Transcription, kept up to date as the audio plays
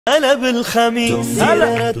هلا بالخميس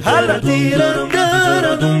هلا بالخميس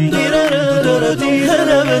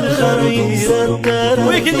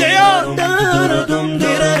ويكند عيال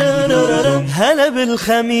هلا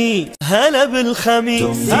بالخميس هلا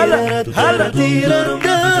بالخميس هلا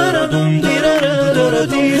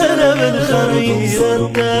بالخميس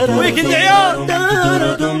ويكند عيال.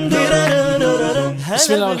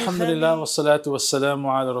 بسم الله والحمد لله والصلاة والسلام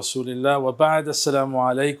على رسول الله وبعد. السلام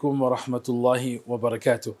عليكم ورحمة الله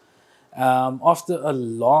وبركاته. After a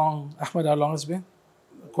long, Ahmed, how long has it been?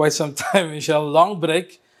 Quite some time, inshallah, long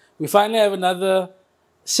break. We finally have another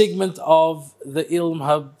segment of the Ilm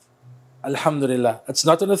Hub, alhamdulillah. It's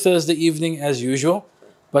not on a Thursday evening as usual,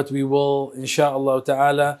 but we will, inshallah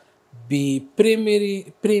ta'ala, be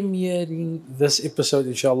premiering this episode,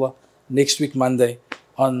 inshallah, next week, Monday,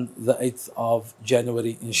 on the 8th of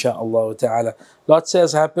January, inshallah ta'ala. Lots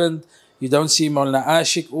has happened. You don't see Maulana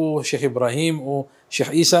Ashik or Shaykh Ibrahim or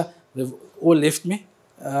Shaykh Isa. They've all left me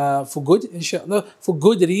for good, inshallah, for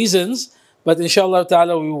good reasons. But inshallah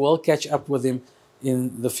ta'ala, we will catch up with him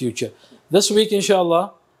in the future. This week,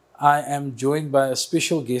 inshallah, I am joined by a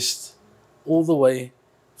special guest all the way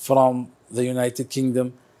from the United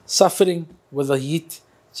Kingdom, suffering with the heat,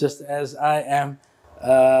 just as I am.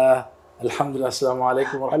 Alhamdulillah, assalamu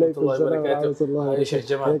alaikum wa rahmatullahi wa barakatuh. Shaykh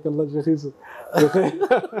Jamal.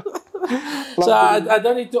 So I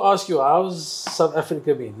don't need to ask you, how's South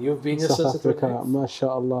Africa been? You've been here since Africa,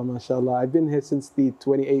 mashallah, mashallah. I've been here since the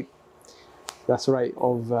 28th, that's right,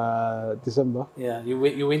 of December. Yeah,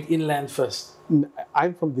 you went inland first.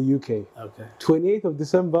 I'm from the UK. Okay. 28th of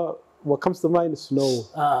December, what comes to mind is snow,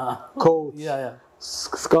 cold,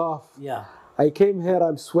 scarf. Yeah. I came here,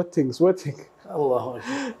 I'm sweating. Allah.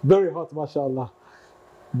 Very hot, mashallah.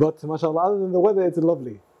 But mashallah, other than the weather, it's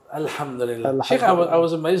lovely. Alhamdulillah. Sheikh, I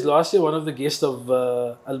was amazed last year, one of the guests of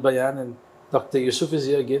Al Bayan, and Dr. Yusuf is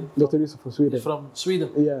here again. Dr. Yusuf from Sweden. He's from Sweden.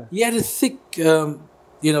 Yeah. He had a thick,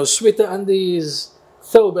 sweater under his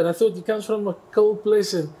thobe, and I thought he comes from a cold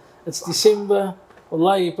place, and it's December.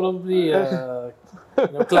 Wallah, he probably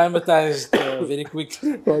climatized very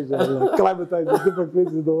quickly. Climatized in different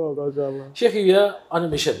places in the world, mashallah. Sheikh, you're here on a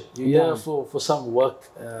mission. You're here for some work,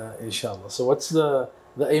 inshallah. So what's the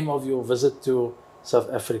aim of your visit to South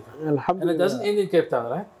Africa? And it doesn't end in Cape Town,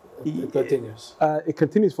 right? It continues. It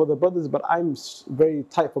continues for the brothers, but I'm very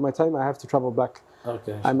tight for my time. I have to travel back.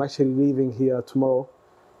 Okay. I'm actually leaving here tomorrow,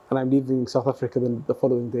 and I'm leaving South Africa then the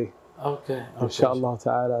following day. Okay. Inshallah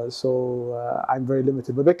ta'ala. So I'm very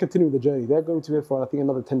limited, but they're continuing the journey. They're going to be here for I think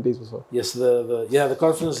another 10 days or so. Yes, the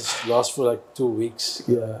conference lasts for like 2 weeks.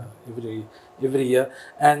 Yeah. Every year,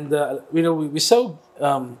 and we're so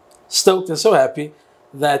stoked and so happy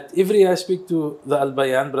that every year I speak to the Al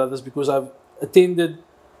Bayan brothers, because I've attended,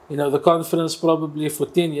 the conference probably for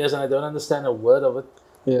 10 years and I don't understand a word of it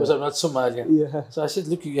because I'm not Somalian. Yeah. So I said,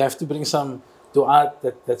 look, you have to bring some du'at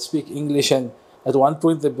that speak English. And at one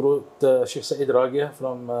point they brought Sheikh Saeed Ragia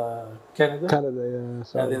from Canada. Yeah.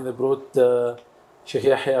 Sorry. And then they brought Sheikh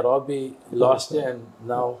Yahya Rabi last year, and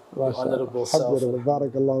now the honorable self.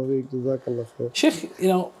 Sheikh,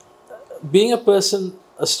 being a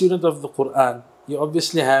student of the Quran, you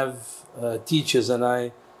obviously have teachers, and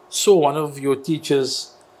I saw one of your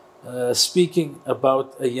teachers speaking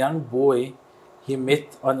about a young boy he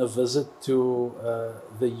met on a visit to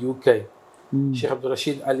the UK, Sheikh Abdul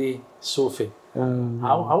Rashid Ali Sufi.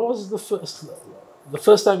 How was the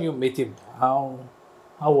first time you met him? How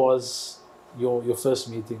was your first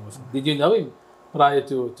meeting with him? Did you know him prior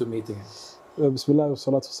to meeting him? Bismillah wa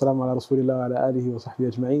salatu wa salam ala rasulillah wa ala alihi wa sahbihi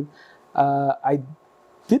ajma'in. I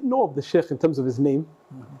did know of the Sheikh in terms of his name,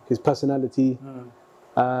 his personality,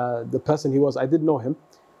 the person he was. I did know him,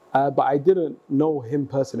 but I didn't know him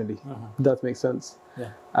personally. If that makes sense.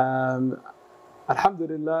 Yeah.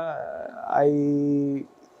 Alhamdulillah,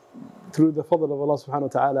 through the fadl of Allah subhanahu wa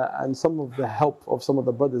ta'ala and some of the help of some of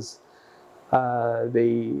the brothers,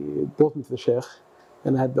 they brought me to the Sheikh,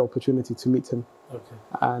 and I had the opportunity to meet him. Okay.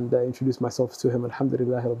 And introduce myself to him.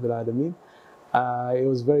 Alhamdulillah Rabbil Alameen. It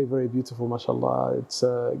was very, very beautiful, mashallah. It's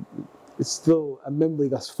still a memory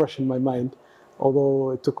that's fresh in my mind,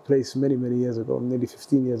 although it took place many, many years ago, nearly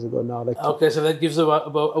 15 years ago now. Okay, so that gives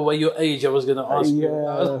away your age. I was going to ask you.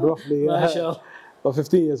 Yeah, roughly. Mashallah. About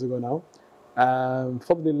 15 years ago now.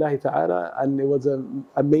 Fadlillahi ta'ala, and it was an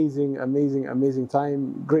amazing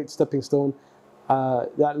time, great stepping stone.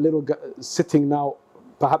 That little sitting now,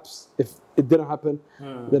 perhaps if it didn't happen,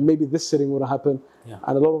 then maybe this sitting would have happened. Yeah.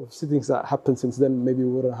 And a lot of sittings that happened since then maybe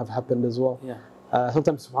wouldn't have happened as well. Yeah.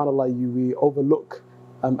 Sometimes, subhanAllah, we overlook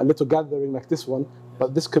a little gathering like this one,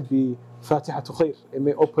 but this could be Fatiha to Khair. It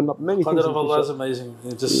may open up many things. Qadr of Allah is amazing.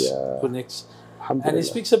 It just connects. Alhamdulillah. And he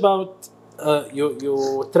speaks about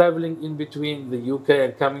your traveling in between the UK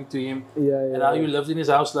and coming to him, and how you lived in his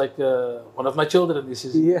house like one of my children. This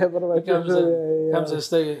is one of my comes and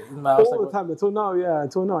stay in my house all the time until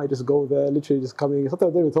now. I just go there, literally just coming. Sometimes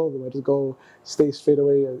I don't even tell them. I just go, stay straight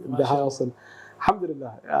away in the house, and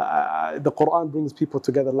alhamdulillah, the Quran brings people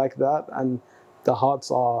together like that, and the hearts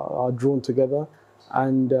are drawn together,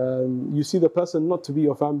 and you see the person not to be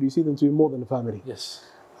your family, you see them to be more than a family. Yes.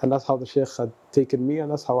 And that's how the Shaykh had taken me, and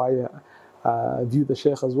that's how I view the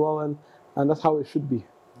Shaykh as well, and that's how it should be.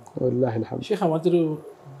 Wallahi alhamd. Shaykh, I wanted to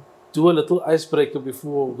do a little icebreaker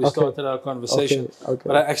before we started our conversation,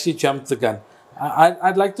 but I actually jumped the gun.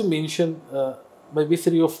 I'd like to mention maybe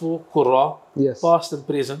 3 or 4 Qur'an, past and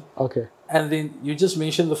present. Okay. And then you just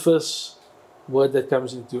mention the first word that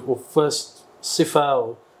comes into, or first sifa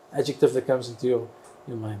or adjective that comes into your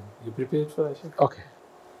mind. You prepared for that, Shaykh? Okay.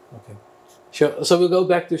 Okay. Sure. So we'll go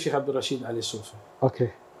back to Shaykh Abdul Rashid Ali Sufi.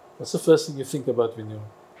 Okay. What's the first thing you think about when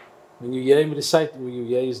you hear him recite, when you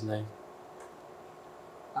hear his name?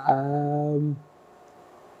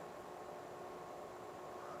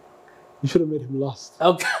 You should have made him last.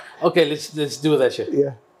 Okay. Let's do that, Shaykh.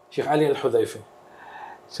 Yeah. Shaykh Ali Al-Hudayfi.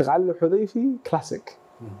 Shaykh Ali Al-Hudayfi, classic.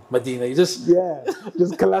 Medina, you just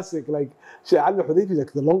just classic. Like Shaykh Ali Al-Hudayfi is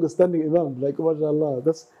like the longest standing Imam. Like mashallah,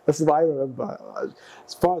 that's what I remember.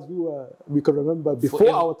 As far as we could remember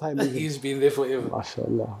before our time. He's been there forever.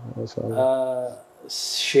 Mashallah.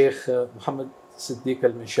 Shaykh Muhammad Siddiq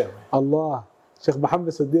Al-Manshawi. Allah, Shaykh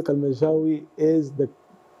Muhammad Siddiq Al-Manshawi is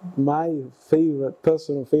my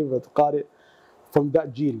personal favorite qari from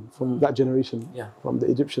that jeel, from that generation, from the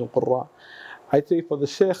Egyptian Qurra. I'd say for the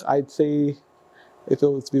Shaykh, I'd say if it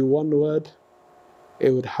was to be one word,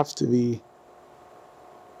 it would have to be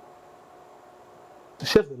the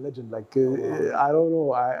Shaykh, the legend. Like I don't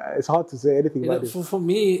know, it's hard to say anything about it. For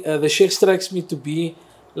me, the Shaykh strikes me to be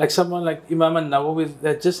like someone like Imam al-Nawawi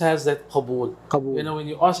that just has that qabul. You know, when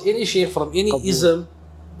you ask any Shaykh from any ism,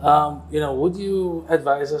 would you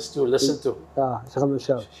advise us to listen to? Shaykh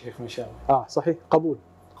al-Manshawi. Shaykh Manshawi. Sahih, qabul.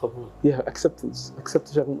 Yeah, acceptance.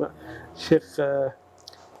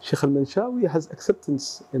 Shaykh al-Manshawi has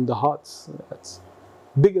acceptance in the hearts. It's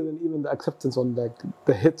bigger than even the acceptance on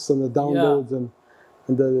the hits and the downloads and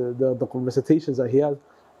the recitations that he has.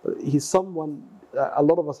 He's someone a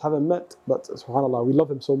lot of us haven't met, but subhanAllah, we love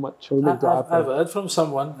him so much. I've heard from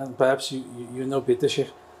someone, and perhaps you know better,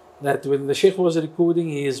 Shaykh, that when the Shaykh was recording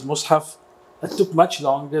his Mus'haf, it took much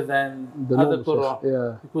longer than the other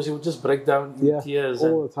Qur'an, because he would just break down in tears.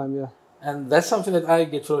 All the time, And that's something that I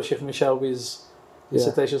get from Shaykh Manshawi's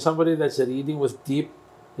recitation, somebody that's reading with deep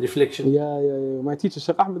reflection. My teacher,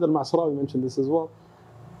 Shaykh Ahmed al-Ma'sarawi, mentioned this as well.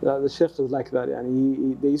 The Shaykh is like that,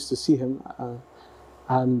 they used to see him,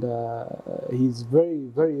 and he's very,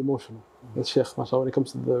 very emotional. The Shaykh, mashallah, when it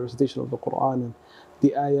comes to the recitation of the Qur'an and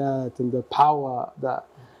the ayat and the power that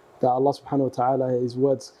Allah subhanahu wa ta'ala, his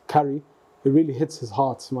words carry, it really hits his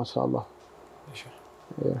heart, mashallah. Shaykh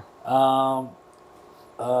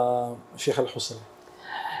al-Husari.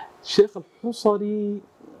 Shaykh al-Husari,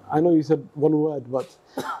 I know you said one word, but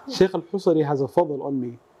Shaykh al-Husari has a fadl on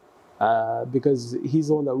me because he's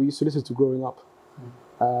the one that we used to listen to growing up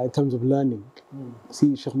in terms of learning.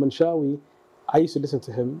 See, Shaykh Manshawi, I used to listen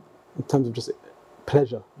to him in terms of just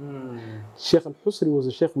pleasure. Shaykh al-Husari was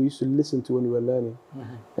a Shaykh we used to listen to when we were learning.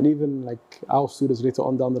 And even like our students later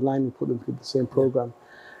on down the line, we put them through the same program.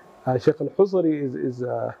 Shaykh al-Husari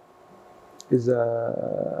is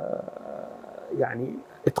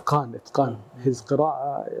إتقان. His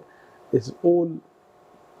qira'ah is all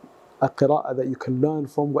a qira'ah that you can learn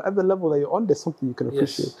from. Whatever level that you're on, there's something you can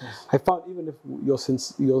appreciate. I found even if you're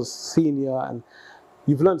senior and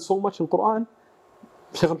you've learned so much in Quran,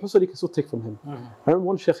 Shaykh al-Husari can still take from him. I remember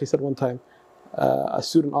one Shaykh, he said one time, a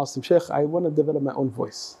student asked him, Shaykh, I want to develop my own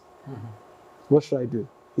voice. What should I do?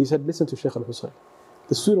 He said, listen to Shaykh al-Husari.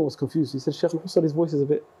 The student was confused. He said, Shaykh al-Husari's voice is a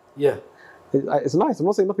bit... It's nice. I'm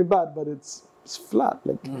not saying nothing bad, but it's flat.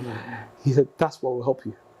 He said, that's what will help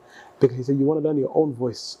you. Because he said, you want to learn your own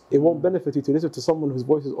voice. It won't benefit you to listen to someone whose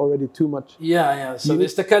voice is already too much. So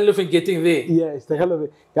there's takalluf in getting there. It's takalluf.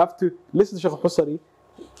 You have to listen to Shaykh al-Husari,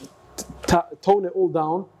 tone it all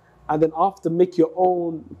down, and then after make your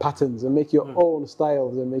own patterns and make your own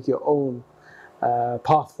styles and make your own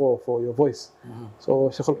path for your voice. So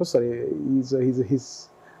Shaykh al-Husari, he's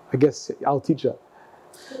I guess our teacher.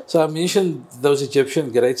 So I mentioned those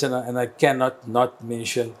Egyptian greats, and I cannot not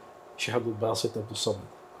mention Shaykh Abdul Basit Abdul Samad.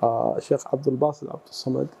 Shaykh Abdul Basit Abdul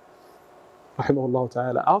Samad, rahimahullah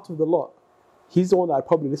ta'ala. Out of the lot, he's the one that I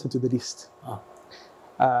probably listen to the least.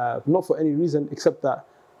 Not for any reason except that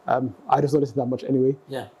I just don't listen that much anyway.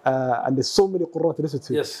 Yeah. And there's so many Qur'an to listen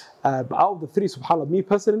to. Yes. But out of the three, subhanAllah, me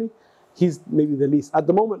personally, he's maybe the least. At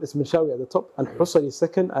the moment, it's Minshawi at the top, and Hussein is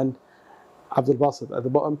second, and Abdul Basit at the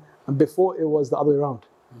bottom. And before, it was the other way around.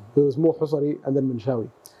 It was more Husari and then Minshawi.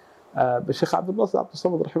 But Shaykh Abdul Basit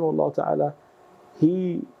Abdul Samad, rahimahullah ta'ala,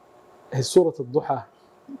 his Surah Al-Duha,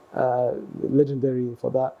 legendary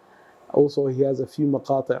for that. Also, he has a few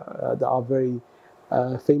maqati' that are very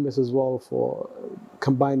famous as well for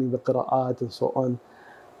combining the qira'at and so on.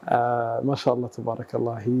 MashaAllah,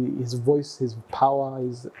 tabarakallah. His voice, his power,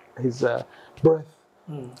 his breath.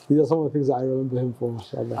 These are some of the things that I remember him for,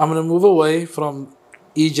 mashallah. I'm going to move away from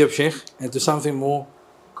Egypt, Sheikh, into something more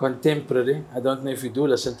contemporary. I don't know if you do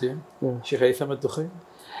listen to him. Yeah. Sheikh Haytham al-Dukhi?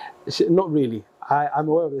 Not really. I'm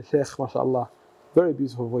aware of the Sheikh, mashallah. Very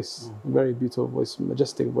beautiful voice. Very beautiful voice.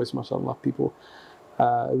 Majestic voice, mashallah. People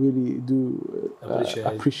really do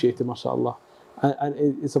appreciate it, mashallah. And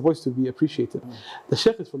it's a voice to be appreciated. The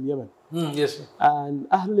Sheikh is from Yemen. Yes. And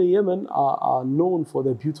Ahl Yemen are known for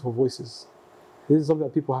their beautiful voices. This is something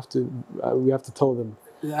that people we have to tell them.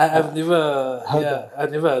 I've never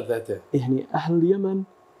heard that. يعني أهل اليمن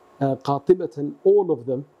قاطبة, all of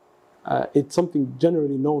them, it's something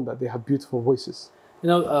generally known that they have beautiful voices. You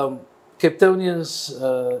know, Cape Townians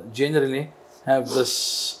generally have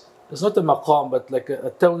this, it's not a maqam, but like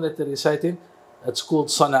a tone that they're reciting. It's called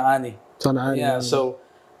Sana'ani. Yeah, so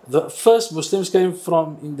the first Muslims came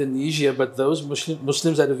from Indonesia, but those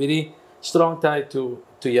Muslims had a very strong tie to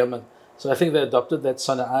Yemen. So I think they adopted that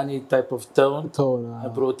Sana'ani type of tone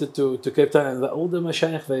and brought it to Cape Town. And the older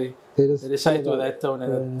mashayikh, they recite with that tone,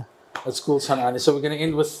 and it's called Sana'ani. So we're going to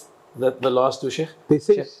end with the last two, Sheikh. They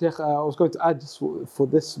say, Sheikh, I was going to add just for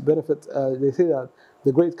this benefit, they say that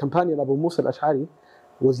the great companion Abu Musa al-Ash'ari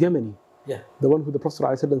was Yemeni. Yeah. The one who the Prophet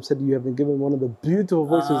ﷺ said, you have been given one of the beautiful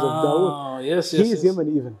voices of Dawood. Yes. He is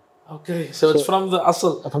Yemeni even. Okay, so it's from the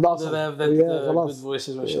Asl. From the Asl. They have that good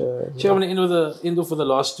voices. Sheikh, I'm going to end for the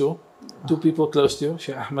last two. Two people close to you,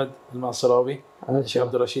 Shaykh Ahmed al-Ma'sarawi and Shaykh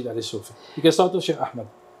Abdul Rashid Ali Sufi. You can start with Shaykh Ahmed.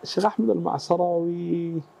 Shaykh Ahmed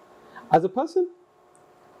al-Ma'sarawi, as a person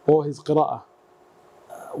or his qira'ah?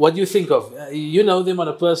 What do you think of? You know them on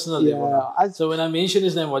a personal level. So when I mention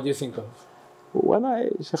his name, what do you think of? When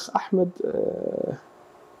Shaykh Ahmed,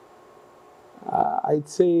 I'd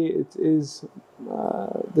say it is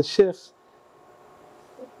the Shaykh,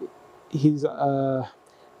 he's,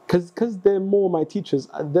 because they're more my teachers,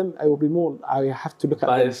 them I will be more, I have to look at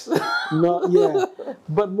bias. them.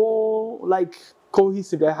 But more like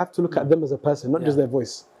cohesively, I have to look at them as a person, not just their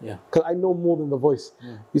voice. Because I know more than the voice.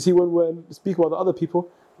 You see, when we're speaking about the other people,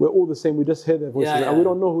 we're all the same, we just hear their voices and we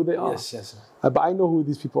don't know who they are. But I know who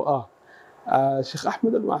these people are. Shaykh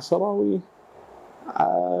Ahmed al-Ma'sarawi,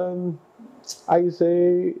 I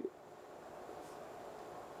say,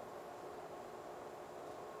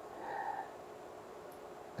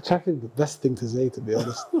 I try to think the best thing to say, to be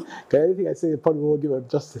honest. Okay, anything I say probably won't give it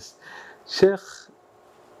justice. Sheikh,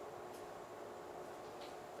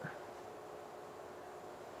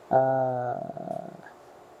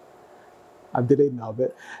 I'm delayed now a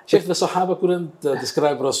bit. Sheikh, the Sahaba couldn't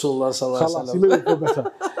describe Rasulullah sallallahu alaihi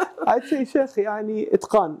wasallam. I'd say Sheikh, يعني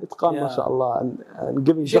itqan, mashallah, and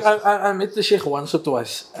giving Sheikh, I met the Sheikh once or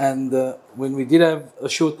twice, and when we did have a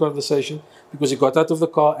short conversation, because he got out of the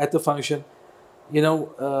car at the function, you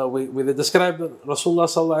know, we described Rasulullah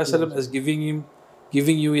sallallahu alaihi wasallam as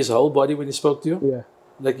giving you his whole body when he spoke to you.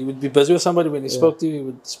 Like he would be busy with somebody, when he spoke to you, he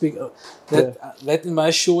would speak. That in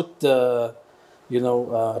my short,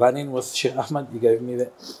 running with Shaykh Ahmed, he gave me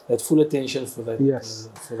that full attention for that.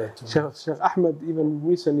 For that. Shaykh Ahmed, even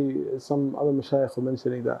recently, some other mashayikh were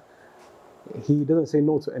mentioning that he doesn't say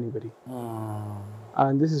no to anybody.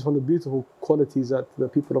 And this is one of the beautiful qualities that the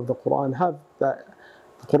people of the Quran have, that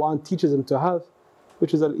the Quran teaches them to have,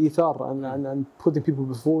 which is al-ithar, and putting people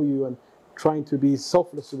before you and trying to be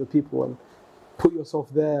selfless to the people and put yourself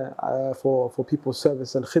there for people's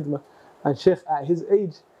service and khidmah. And Shaykh, at his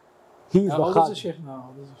age, he's the How old is the Shaykh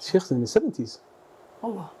now? Shaykh's in his 70s.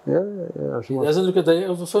 Allah. He doesn't look a day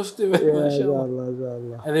over 50.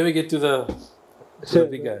 Inshallah. And then we get to the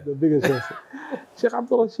big guy. The bigger Shaykh. Shaykh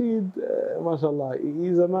Abdul Rashid, mashallah,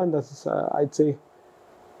 he's a man that's, I'd say,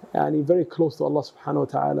 very close to Allah subhanahu wa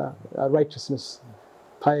ta'ala, righteousness,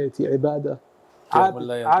 piety, ibadah.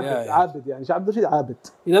 عابد يعني شيخ عبد الرشيد عابد.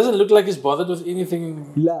 He doesn't look like he's bothered with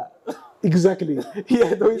anything. لا exactly.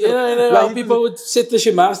 Like people would sit the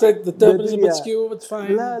shimas like the turban is a bit skew, but fine.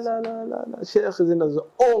 لا Shaykh is in his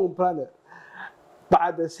own planet. But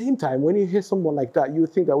at the same time, when you hear someone like that, you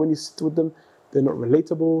think that when you sit with them, they're not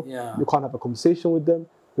relatable. You can't have a conversation with them.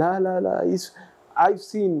 لا he's I've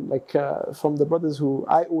seen like from the brothers who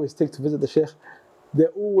I always take to visit the Shaykh, they're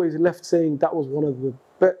always left saying that was one of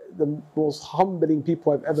the most humbling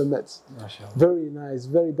people I've ever met. MashaAllah. Very nice,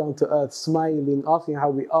 very down to earth, smiling, asking how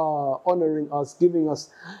we are, honoring us, giving us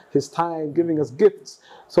his time, giving us gifts.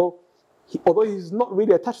 So although he's not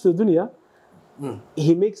really attached to the dunya,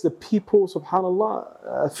 he makes the people,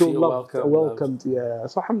 subhanallah, feel loved, welcomed. Yeah,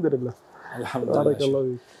 so alhamdulillah. Alhamdulillah.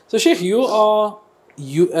 Barakallah. So Sheikh,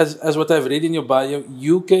 you as what I've read in your bio,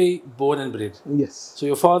 UK born and bred. Yes. So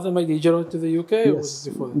your father made hijrah to the UK? Or was Yes,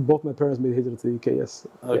 it before that? both my parents made hijrah to the UK, yes.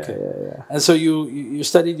 Okay. Yeah. And so you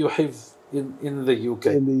studied your hifz in the UK.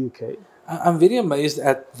 In the UK. I'm very amazed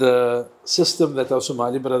at the system that our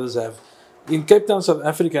Somali brothers have. In Cape Town, South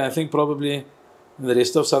Africa, and I think probably in the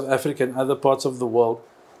rest of South Africa and other parts of the world,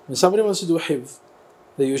 when somebody wants to do hifz,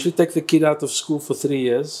 they usually take the kid out of school for 3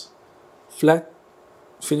 years, flat,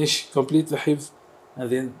 complete the hifz, and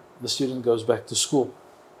then the student goes back to school.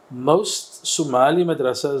 Most Somali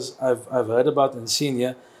madrasas I've heard about and seen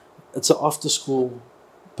here, it's an after-school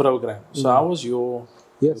program. So how was your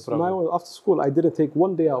Yes, program? mine was after school. I didn't take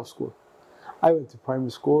one day out of school. I went to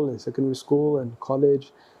primary school and secondary school and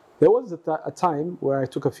college. There was a time where I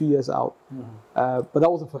took a few years out, but that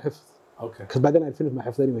wasn't for hifz. Okay. Because by then I'd finished my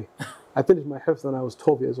hifz anyway. I finished my hifz when I was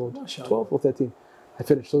 12 years old. MashaAllah. 12 or 13. I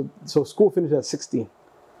finished. So school finished at 16.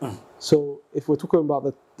 So if we're talking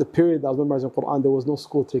about the period that I was memorizing Quran, there was no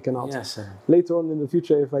school taken out. Yes, sir. Later on in the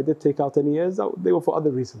future, if I did take out any years, they were for other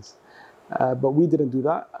reasons. But we didn't do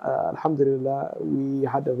that. Alhamdulillah, we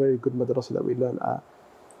had a very good madrasa that we learned at.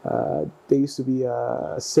 There used to be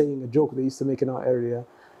a saying, a joke they used to make in our area.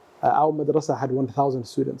 Our madrasa had 1,000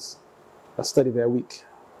 students that studied there a week.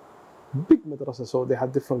 Big madrasa, so they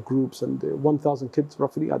had different groups and 1,000 kids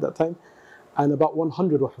roughly at that time. And about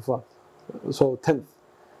 100 were hufad, so 10th.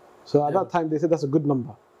 So at that time, they said that's a good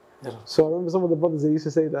number. Yeah. So I remember some of the brothers, they used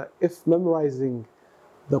to say that if memorizing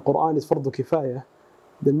the Quran is fardu kifaya,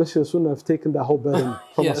 then Masjid Sunnah have taken that whole burden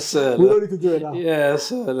from Yes, us. We don't need to do it now. Yes,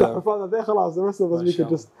 The rest of us, we could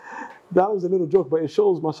just... That was a little joke, but it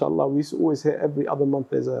shows, mashallah, we used to always hear every other month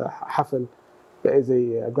there's a hafal, there is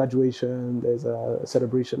a graduation, there's a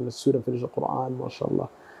celebration, a student finished the Quran, mashallah.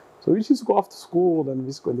 So we just used to go after school and we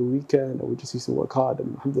used to go in the weekend and we just used to work hard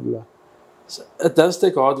and alhamdulillah. So it does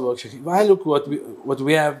take hard work, Sheikh. If I look what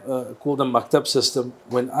we have called a maktab system,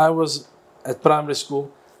 when I was at primary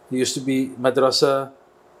school, there used to be madrasa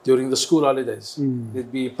during the school holidays.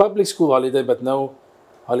 There'd be public school holiday, but no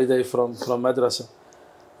holiday from madrasa.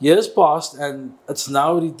 Years passed and it's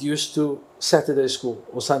now reduced to Saturday school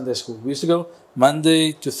or Sunday school. We used to go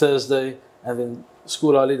Monday to Thursday and then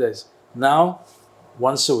school holidays. Now,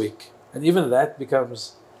 once a week. And even that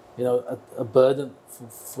becomes, a burden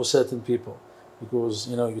for certain people because,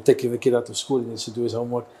 you're taking the kid out of school, he needs to do his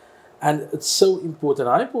homework. And it's so important.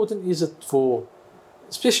 How important is it for,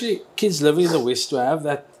 especially kids living in the West, to have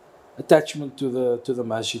that attachment to the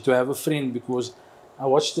masjid, to have a friend? Because I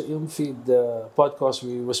watched the Ilm Feed podcast.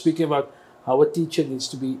 We were speaking about how a teacher needs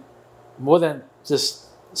to be more than just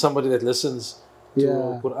somebody that listens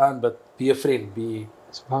to Quran, but be a friend, be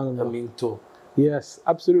a mentor. Yes,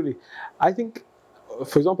 absolutely. I think,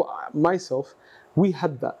 for example, myself, we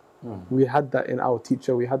had that. We had that in our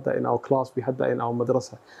teacher, we had that in our class, we had that in our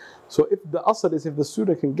madrasa. So if the asr is if the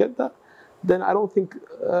student can get that, then I don't think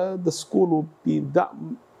the school will be that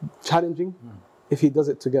challenging if he does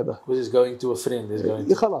it together. Because he's going to a friend. He's going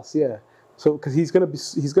to... Khalas, yeah. So because he's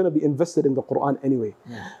gonna be invested in the Quran anyway.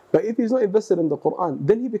 But if he's not invested in the Quran,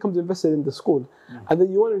 then he becomes invested in the school, and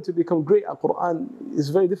then you want him to become great at Quran is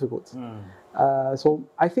very difficult. So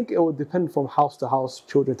I think it will depend from house to house,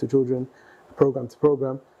 children to children, program to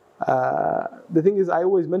program. The thing is, I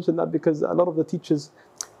always mention that because a lot of the teachers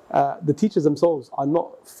themselves are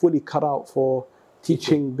not fully cut out for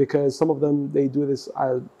teaching because some of them, they do this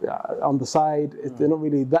on the side. They're not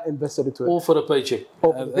really that invested into it. All for a paycheck.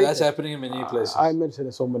 That's happening in many places. I mentioned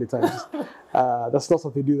it so many times. That's not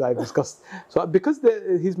something new that I've discussed. So because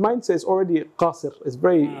his mindset is already qasir, it's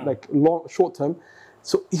very long, short term,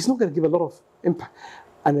 so he's not going to give a lot of impact.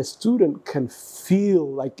 And a student can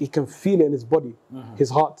feel he can feel it in his body,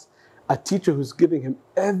 his heart. A teacher who's giving him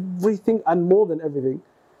everything and more than everything,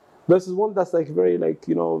 versus one that's very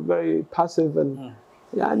very passive and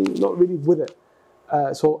not really with it.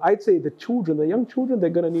 So I'd say the young children, they're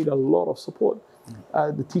going to need a lot of support.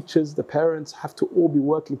 The teachers, the parents have to all be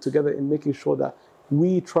working together in making sure that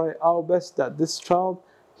we try our best that this child,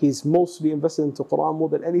 he's mostly invested into Quran more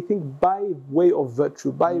than anything by way of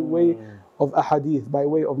virtue, by way of ahadith, by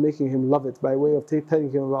way of making him love it, by way of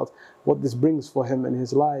telling him about what this brings for him in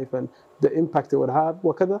his life and the impact it would have,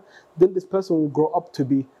 wakada. Then this person will grow up to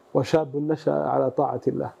be وشاب نشأ على طاعة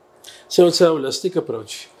الله. So it's a holistic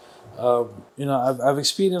approach. You know, I've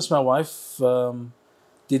experienced my wife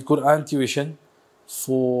did Quran tuition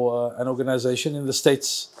for an organization in the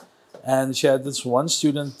States. And she had this one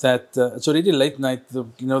student that it's already late night.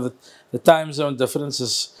 You know, the time zone difference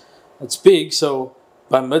it's big. So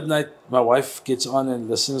by midnight, my wife gets on and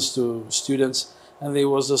listens to students. And there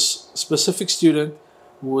was a specific student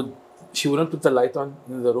who she wouldn't put the light on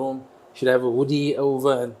in the room. She'd have a hoodie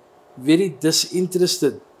over and very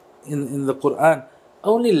disinterested in the Quran.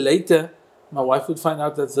 Only later, my wife would find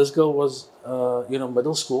out that this girl was, you know,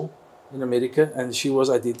 middle school in America, and she was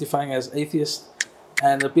identifying as atheist.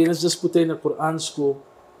 And the parents just put her in a Quran school,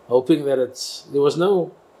 hoping that there was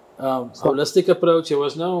no holistic approach. There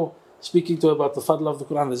was no speaking to her about the fadl of the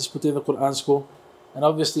Quran. They just put her in the Quran school. And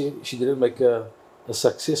obviously, she didn't make a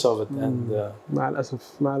success of it. And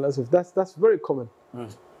Ma'al-asaf. That's very common.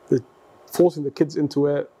 Forcing the kids into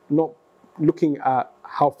it, not looking at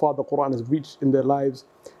how far the Quran has reached in their lives,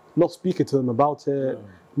 not speaking to them about it,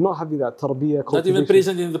 not having that tarbiyah. Not even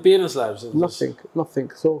present in the parents' lives.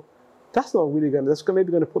 Nothing. So that's not really that's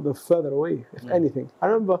maybe going to put them further away, if anything. I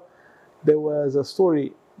remember there was a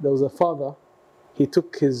story, there was a father, he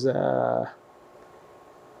took his, I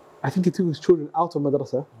think he took his children out of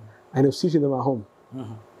madrasa and he was teaching them at home.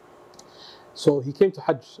 So he came to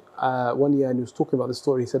Hajj one year and he was talking about this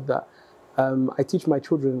story. He said that, I teach my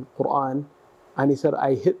children Quran, and he said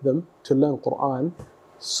I hit them to learn Quran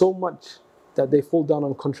so much that they fall down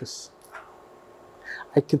unconscious.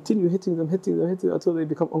 I continue hitting them until they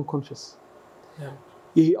become unconscious. Yeah.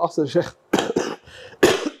 He asked the Shaykh,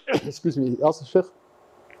 excuse me, he asked the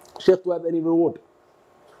Shaykh, do I have any reward?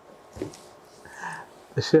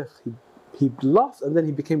 The Shaykh, he laughed and then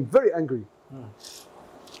he became very angry.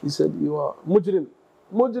 He said, you are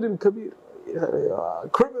mujrim kabir, you are a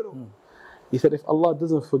criminal. He said, if Allah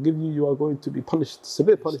doesn't forgive you, you are going to be punished,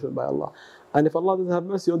 severe punishment by Allah. And if Allah doesn't have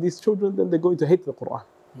mercy on these children, then they're going to hate the Quran.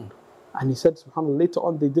 And he said, subhanAllah, later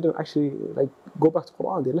on, they didn't actually go back to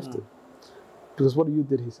Quran, they left it. Because what you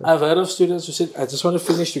did, he said. I've heard of students who said, I just want to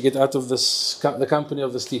finish to get out of the company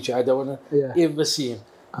of this teacher. I don't want to ever see him.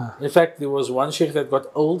 In fact, there was one sheikh that got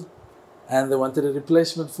old and they wanted a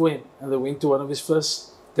replacement for him. And they went to one of his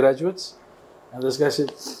first graduates. And this guy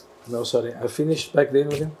said, no, sorry, I finished back then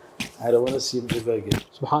with him. I don't want to see him ever again.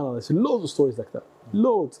 SubhanAllah, there's loads of stories like that.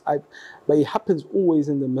 Loads. But it happens always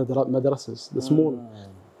in the madrasas, the small,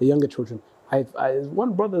 the younger children.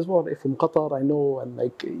 One brother as well from Qatar, I know, and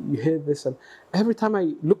you hear this, and every time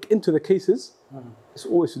I look into the cases, it's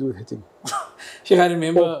always to do with hitting. Sheikh, I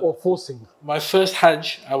remember or forcing. My first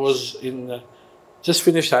Hajj, I was just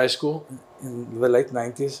finished high school in the late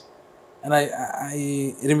 90s, and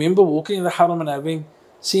I remember walking in the Haram and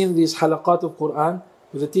seen these halaqat of Quran,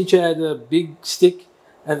 where the teacher had a big stick,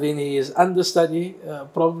 and then his understudy,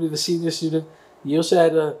 probably the senior student, he also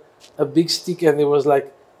had a big stick, and there was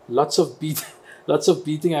lots of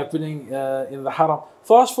beating happening in the Haram.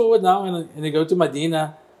 Fast forward now, and you go to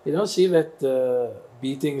Medina, you don't see that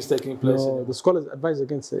beating is taking place. No, the scholars advise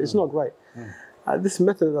against it. It's not right. This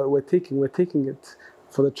method that we're taking it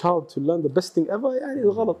for the child to learn the best thing ever.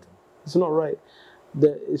 It's ghalat. It's not right.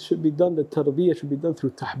 It should be done. The tarbiyah should be done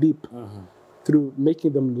through tahbib, through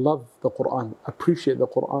making them love the Quran, appreciate the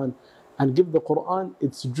Quran, and give the Quran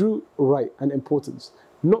its due right and importance.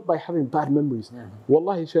 Not by having bad memories.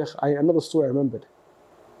 Wallahi, Shaykh, another story I remembered.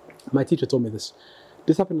 My teacher told me this.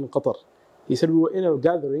 This happened in Qatar. He said we were in a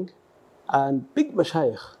gathering and big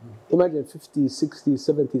mashayikh, imagine 50s, 60s,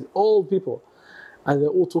 70s, old people. And they're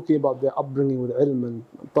all talking about their upbringing with ilm and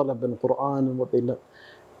talab and Quran and what they learned.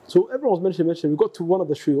 So everyone was mentioning. We got to one of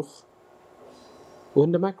the shuyukh.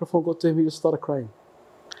 When the microphone got to him, he just started crying.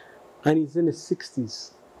 And he's in his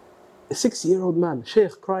 60s. A 60-year-old man,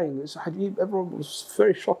 Shaykh, crying. Everyone was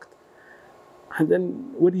very shocked. And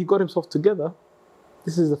then when he got himself together,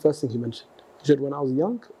 this is the first thing he mentioned. He said, when I was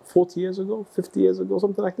young, 40 years ago, 50 years ago,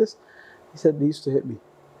 something like this, he said, they used to hit me.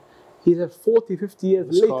 He said, 40, 50 years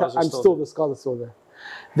later, the scars are still there.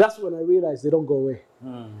 That's when I realized they don't go away.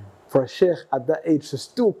 For a Shaykh at that age to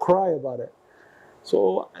still cry about it.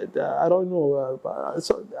 So, I don't know.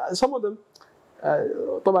 Some of them,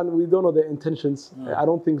 we don't know their intentions. I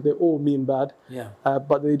don't think they all mean bad.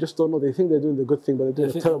 But they just don't know. They think they're doing the good thing, but they're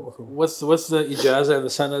doing a terrible thing. What's the ijazah and the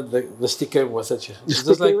sanad, the sticker was it? It's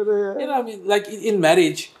just like, in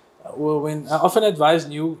marriage, when I often advise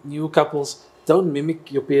new couples, don't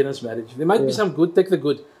mimic your parents' marriage. There might be some good, take the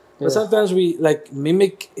good. But sometimes we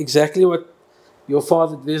mimic exactly what your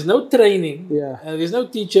father, there's no training. There's no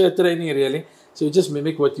teacher training really. So you just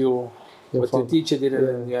mimic what your Your But to father. teach it, and Yeah.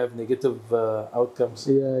 then you have negative outcomes.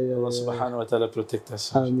 Yeah. Allah subhanahu wa ta'ala protect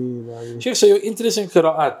us. Ameen. Sheikh, so your interest in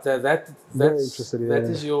Qura'at, Very interested, that yeah.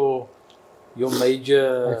 is your major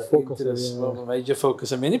My focus, interest, yeah. major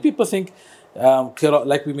focus. And many people think,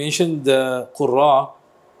 like we mentioned, the Qur'an,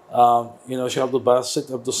 you know, Shaykh Abdul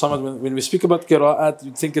Basit, Abdul Samad, when we speak about Qira'at,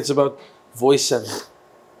 you think it's about voice. And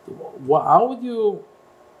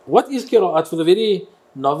what is Qira'at for the very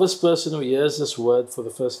novice person who hears this word for the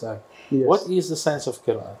first time? Yes. What is the science of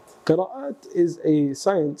Qira'at? Qira'at is a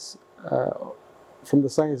science from the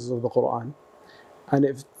sciences of the Quran, and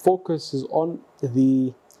it focuses on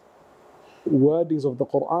the wordings of the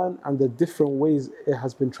Quran and the different ways it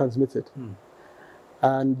has been transmitted.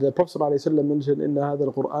 And the Prophet ﷺ mentioned, إن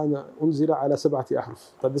هذا القرآن أنزل على 7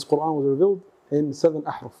 أحرف, that this Quran was revealed in 7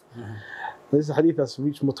 أحرف. This is a hadith that's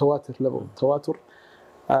reached mutawatir level, tawatur,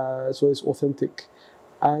 so it's authentic.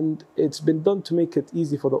 And it's been done to make it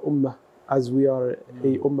easy for the ummah, as we are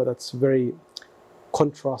a ummah that's very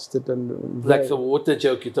contrasted and Like the water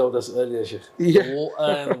joke you told us earlier, Sheikh. Yeah.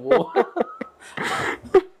 Water and water.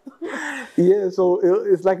 Yeah, so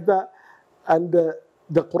it's like that. And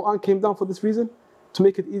the Quran came down for this reason, to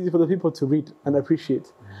make it easy for the people to read and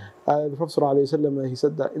appreciate. The Prophet ﷺ, he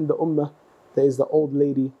said that in the ummah, there is the old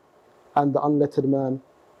lady and the unlettered man,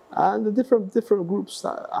 and the different groups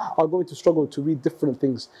that are going to struggle to read different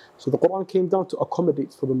things. So the Quran came down to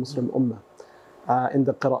accommodate for the Muslim ummah in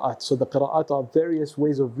the qira'at. So the qira'at are various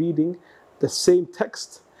ways of reading the same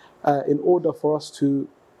text in order for us to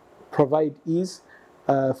provide ease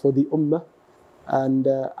for the ummah. And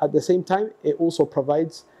at the same time, it also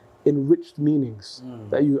provides enriched meanings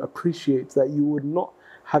that you appreciate, that you would not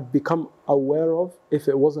have become aware of if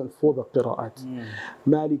it wasn't for the qira'at.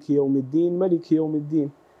 Maliki yawmiddin, Maliki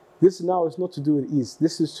yawmiddin. This now is not to do with ease.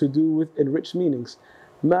 This is to do with enriched meanings.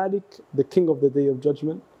 Malik, the king of the day of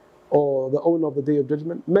judgment, or the owner of the day of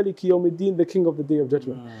judgment. Maliki yawmiddin, the king of the day of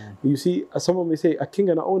judgment. You see, someone may say a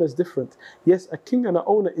king and an owner is different. Yes, a king and an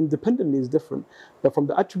owner independently is different, but from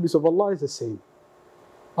the attributes of Allah is the same.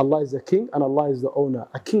 Allah is the king and Allah is the owner.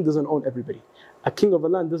 A king doesn't own everybody. A king of a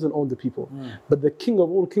land doesn't own the people. But the king of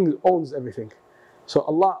all kings owns everything. So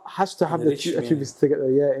Allah has to have the two attributes together.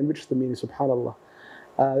 Yeah, enrich the meaning, subhanAllah.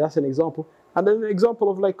 That's an example. And then an example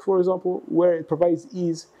of, like, for example, where it provides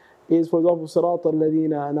ease is, for example, صراط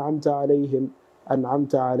الذين أنعمت عليهم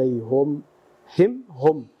أنعمت عليهم. Him,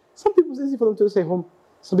 hum. Some people, it's easy for them to say hum.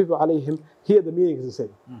 Some people alayhim. Here the meaning is the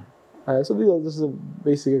same. So these are just a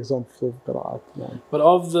basic example of qira'at. But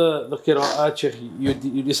of the qira'at, Sheikh,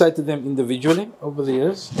 you recited them individually over the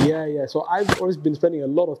years? Yeah. So I've always been spending a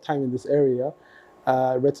lot of time in this area.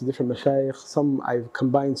 Read to different mashayikh. Some I've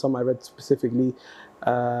combined, some I read specifically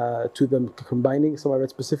to them combining. Some I read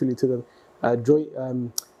specifically to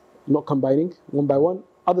them not combining, one by one.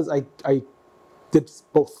 Others I did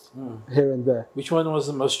both here and there. Which one was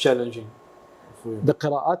the most challenging for you? The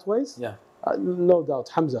qira'at wise? Yeah. No doubt,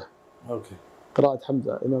 Hamza. Okay. Qira'at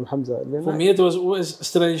Hamza, Imam Hamza. For me, it was always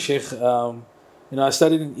strange, Sheikh. I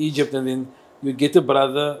studied in Egypt, and then you get a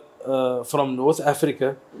brother from North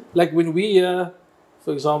Africa. Like when we hear,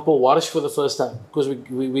 for example, Warsh for the first time, because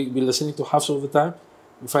we're listening to Hafs all the time,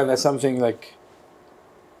 we find that something like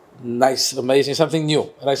nice, amazing, something new,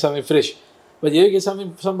 right? Something fresh. But here you get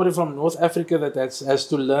somebody from North Africa that has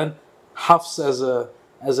to learn Hafs as a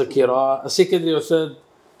qira, a secondary or third.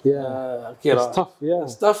 Yeah, qira. it's tough. Yeah,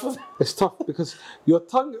 it's tough. It's tough because your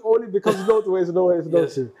tongue only becomes known to where it's known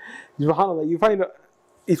to. Subhanallah, you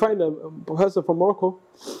find a person from Morocco,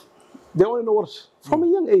 they only know Warsh from a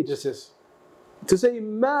young age. Yes. To say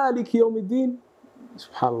Maliki Yawmiddin,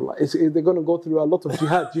 subhanallah, they're going to go through a lot of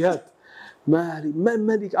jihad.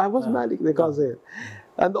 Malik, I was Malik, they can't say it.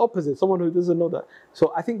 And the opposite, someone who doesn't know that.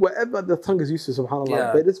 So I think wherever the tongue is used to,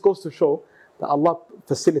 subhanallah, but this goes to show that Allah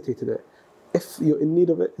facilitated it. If you're in need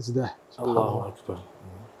of it, it's there. Allahu Akbar.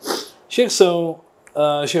 Sheikh, so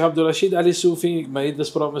Sheikh Abdul Rashid Ali Sufi made this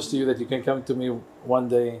promise to you that you can come to me one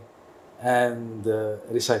day and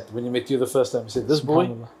recite. When he met you the first time, he said, this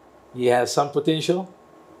boy, he has some potential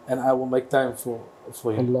and I will make time for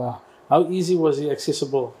him. Allah. How easy was he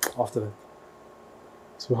accessible after that?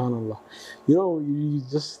 Subhanallah. You know, you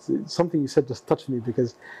just, something you said just touched me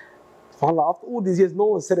because subhanallah, after all these years, no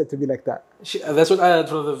one said it to me like that. That's what I heard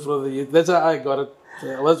from the that's how I got it.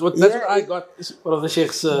 That's what I got from the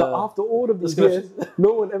Sheikh's. But after all of these years,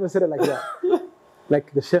 no one ever said it like that.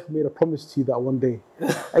 Like the Sheikh made a promise to you that one day.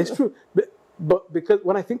 It's true. But because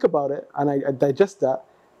when I think about it and I digest that,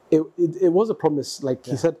 it was a promise. Like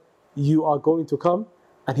he said, you are going to come,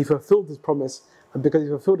 and he fulfilled his promise. And because he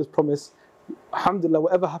fulfilled his promise, alhamdulillah,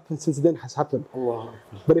 whatever happened since then has happened. Allah.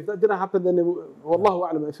 But if that didn't happen, then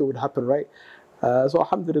wallahu a'lam if it would happen, right? So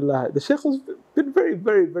alhamdulillah, the Shaykh has been very,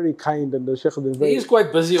 very, very kind, and the Shaykh has been very He's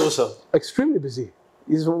quite busy also. extremely busy.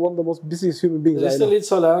 He's one of the most busiest human beings He I still know. leads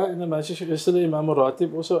salah in the masjid. He still Imam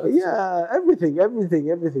al-Ratib also. Yeah, everything.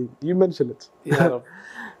 You mentioned it. Ya Rab.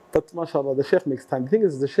 But mashallah, the Shaykh makes time. The thing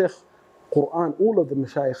is, the Shaykh, Quran, all of the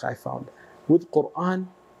mashayikh I found, with Quran,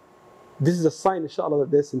 this is a sign, inshallah,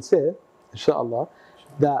 that they're sincere, inshallah,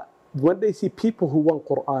 that when they see people who want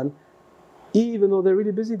Quran, even though they're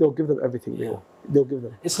really busy, they'll give them everything they want. They'll give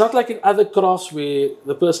them. It's not like in other crafts where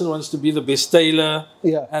the person wants to be the best tailor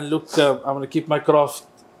Yeah. and look, I'm going to keep my craft,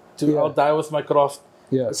 I'll die with my craft.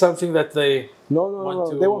 Yeah. It's something that they No.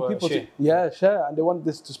 They want people share. to share, and they want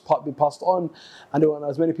this to be passed on, and they want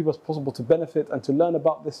as many people as possible to benefit and to learn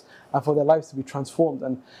about this, and for their lives to be transformed.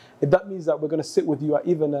 And if that means that we're going to sit with you at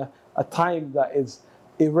even a time that is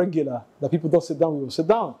irregular, that people don't sit down, we will sit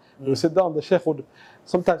down. We will sit down. The Shaykh would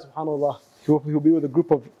sometimes, subhanAllah, he'll be with a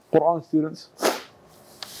group of Quran students,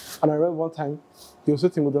 and I remember one time he was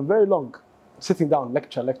sitting with them very long, sitting down,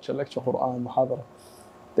 lecture, Quran, muhadara.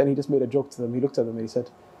 Then he just made a joke to them. He looked at them and he said,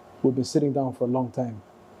 "We've been sitting down for a long time.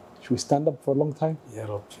 Should we stand up for a long time?" Ya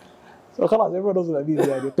Rab. So خلاص, everyone knows what that means.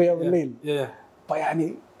 يعني قيام الليل. Yeah. But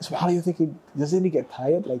يعني, subhanAllah, you're thinking, doesn't he get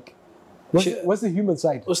tired? Like, what's the human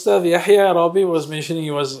side? Ustad Yahya Rabi was mentioning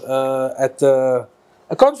he was at a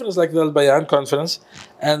conference like the Al Bayan conference,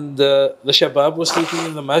 and the Shabab was speaking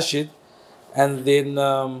in the masjid, and then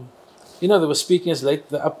they were speaking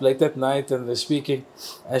up late at night, and they're speaking,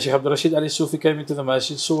 and Shaykh Abdul Rashid Ali Sufi came into the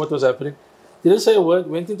masjid, saw what was happening, didn't say a word,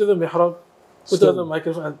 went into the mihrab, put on the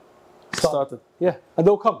microphone, and started. Yeah, and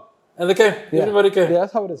they'll come. And they came. Yeah. Everybody came. Yeah,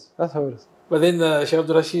 that's how it is. But then Shaykh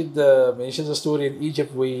Abdul Rashid mentions a story in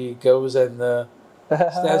Egypt where he goes and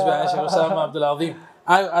stands behind Shaykh Osama Abdul Azim.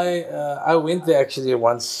 I went there actually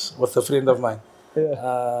once with a friend of mine.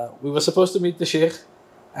 Yeah. We were supposed to meet the Sheikh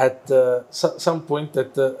at some point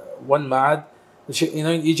at one ma'ad. In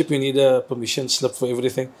Egypt you need a permission slip for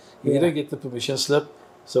everything. You didn't get the permission slip,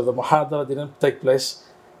 so the muhadara didn't take place.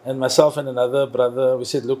 And myself and another brother, we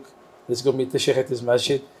said, look, let's go meet the Sheikh at his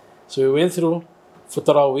masjid. So we went through for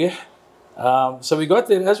Taraweeh. So we got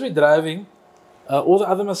there, as we're driving, all the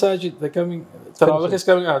other masajid, they're coming, Taraweeh is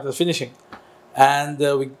coming out, they're finishing. And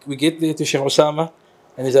we get there to Shaykh Osama,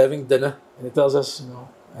 and he's having dinner, and he tells us,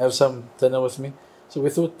 have some dinner with me. So we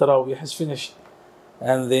thought Taraweeh has finished.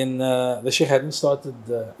 And then the Shaykh hadn't started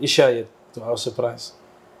Isha yet, to our surprise.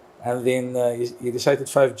 And then he recited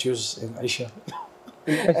 5 juz in Isha.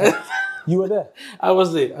 You were there? I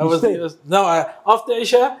was there. After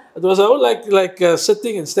Isha, it was all like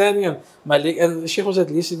sitting and standing, and my leg. And the Shaykh was at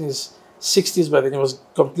least in his 60s, but then he was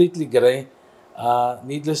completely grey.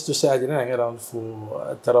 Needless to say, I didn't hang around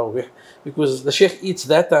for Taraweeh because the Shaykh eats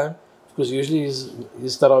that time, because usually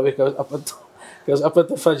his Taraweeh goes up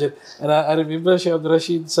until Fajr. And I remember Shaykh Abdul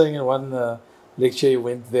Rashid saying in one lecture he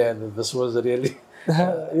went there, and this was really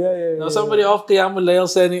somebody off Qiyamul Layl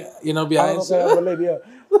standing, behind.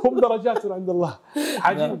 هم درجات عند الله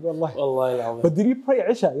عجيب والله. والله العظيم. But did you pray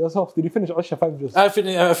Isha yourself? Did you finish Isha 5 juz? I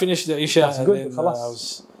finished the Isha. That's good.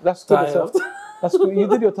 خلاص. That's good. That's good. You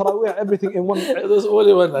did your Taraweeh, everything in one. It was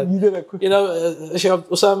only one night. You did it quick. Shaykh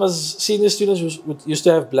Osama's senior students used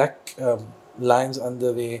to have black lines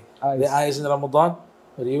under the eyes in Ramadan,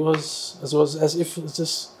 but it was as if it's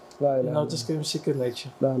just. Just came second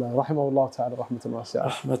nature. لا رحمه الله تعالى رحمة واسعة.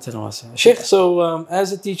 رحمة واسعة. Sheikh, so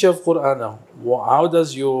as a teacher of Quran now, how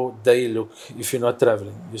does your day look if you're not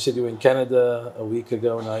traveling? You said you were in Canada a week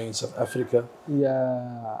ago, now you're in South Africa.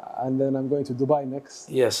 Yeah, and then I'm going to Dubai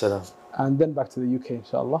next. Yes, salam. And then back to the UK,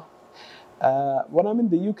 inshallah. When I'm in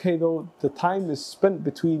the UK though, the time is spent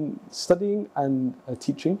between studying and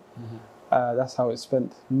teaching. That's how it's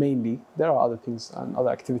spent mainly. There are other things and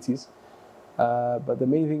other activities. But the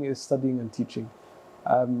main thing is studying and teaching.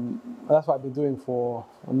 That's what I've been doing for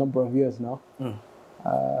a number of years now.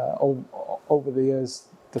 Over the years,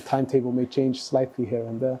 the timetable may change slightly here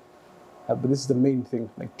and there. But this is the main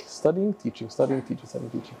thing, like studying, teaching.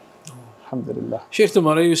 Alhamdulillah. Sheikh,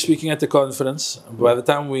 tomorrow you're speaking at the conference. By the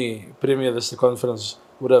time we premiere this, the conference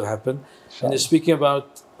would have happened. And you're speaking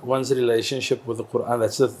about one's relationship with the Quran.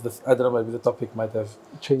 That's I don't know, maybe the topic might have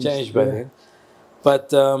changed by then.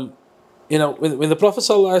 But when the Prophet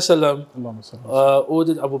ﷺ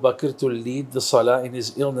ordered Abu Bakr to lead the salah in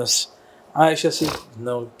his illness, Aisha said,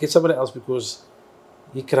 no, get somebody else because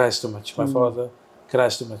he cries too much. My father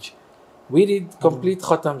cries too much. We read complete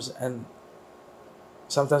khatams and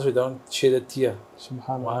sometimes we don't shed a tear.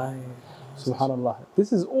 Subhanallah. Why? Subhanallah.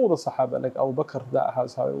 This is all the Sahaba, like Abu Bakr,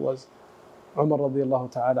 that's how it was. Umar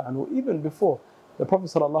radiallahu ta'ala anhu, even before the Prophet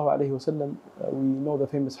sallallahu alayhi wasallam, we know the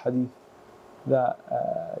famous hadith that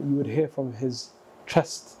you would hear from his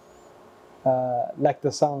chest like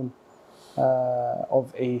the sound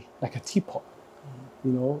of like a teapot,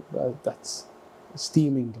 you know, that's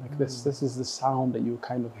steaming like this. This is the sound that you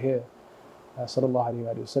kind of hear. Sallallahu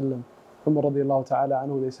alayhi wa sallam. Umar radiallahu ta'ala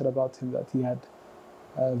anhu, they said about him that he had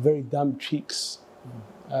very damp cheeks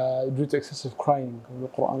due to excessive crying of the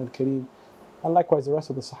Quran al-Kareem, and likewise the rest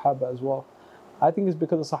of the Sahaba as well. I think it's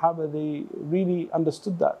because the Sahaba, they really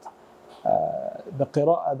understood that the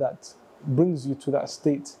qira'ah that brings you to that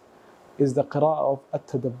state is the qira'ah of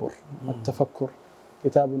at-tadabbur, at-tafakkur.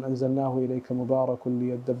 كتاب أنزلناه إليك مبارك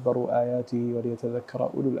ليدبروا آياته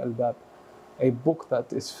وليتذكر أولو الألباب. A book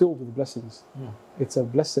that is filled with blessings. It's a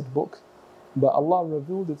blessed book, but Allah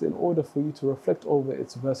revealed it in order for you to reflect over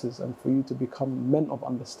its verses and for you to become men of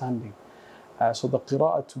understanding. So the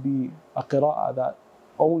qira'ah to be a qira'ah that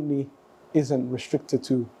only isn't restricted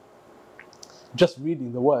to just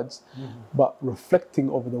reading the words, but reflecting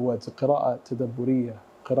over the words. Qira'ah tadabburiya,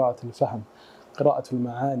 qira'at al-fahm, qira'at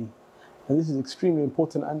al-ma'ani. And this is extremely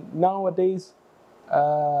important. And nowadays,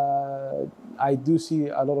 I do see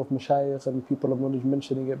a lot of mashayikh and people of knowledge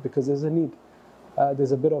mentioning it because there's a need.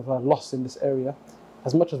 There's a bit of a loss in this area.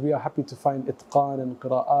 As much as we are happy to find itqan and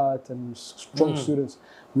qira'at and strong students,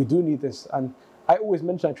 we do need this. And I always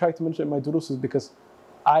mention, I try to mention it in my duruses because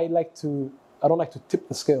I don't like to tip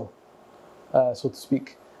the scale, so to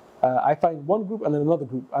speak. I find one group and then another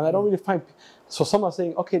group, and I don't really find. So some are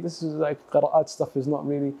saying, okay, this is like qira'at stuff is not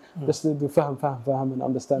really just to do fahm and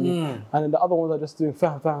understanding, and then the other ones are just doing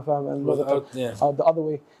fahm and the other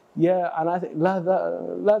way. Yeah, and I think la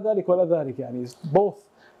dhalik wa la dhalik, yani, both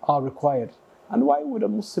are required. And why would a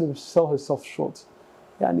Muslim sell himself short?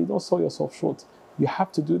 Yani, don't sell yourself short. You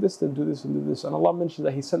have to do this, then do this, and do this. And Allah mentioned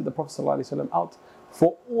that He sent the Prophet ﷺ out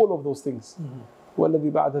for all of those things.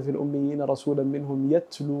 وَالَّذِي بَعَثَ فِي الْأُمِّيِّينَ رَسُولًا مِّنْهُمْ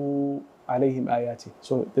يَتْلُو عَلَيْهِمْ آيَاتِهِ.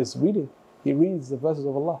 So there's reading. He reads the verses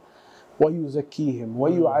of Allah. وَيُزَكِّيهِمْ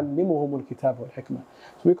وَيُعَلِّمُهُمُ الْكِتَابَ وَالْحِكْمَةِ.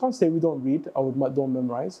 So we can't say we don't read or we don't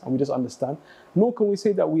memorize and we just understand. Nor can we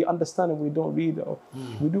say that we understand and we don't read. Or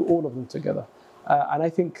we do all of them together. And I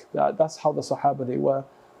think that's how the Sahaba they were.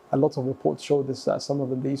 A lot of reports show this. Some of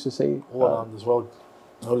them they used to say all around as well,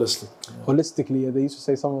 holistic. Holistically, they used to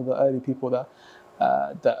say some of the early people that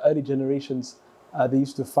the early generations they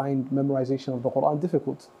used to find memorization of the Quran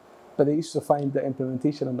difficult, but they used to find the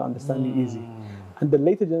implementation and the understanding easy. And the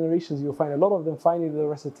later generations, you'll find a lot of them finding the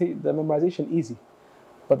memorization easy,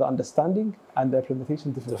 but the understanding and the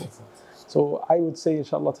implementation difficult. So I would say,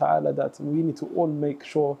 inshallah ta'ala, that we need to all make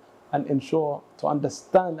sure and ensure to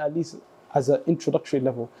understand, at least as an introductory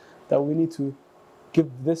level, that we need to give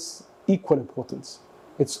this equal importance.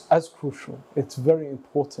 It's as crucial, it's very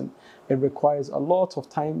important. It requires a lot of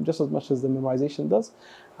time, just as much as the memorization does.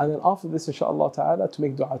 And then after this, inshallah ta'ala, to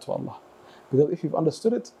make dua to Allah. Because if you've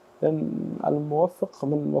understood it, then al-muwaffiq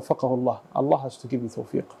man waffaqahu Allah. Allah has to give you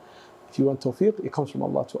tawfiq. If you want tawfiq, it comes from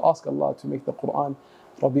Allah. To ask Allah to make the Quran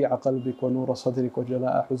rabi'a qalbik wa nura sadrik wa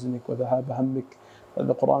jala'a huznik wa dhahaba hammik. That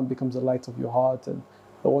the Quran becomes the light of your heart and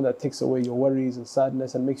the one that takes away your worries and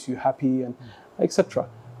sadness and makes you happy and etc.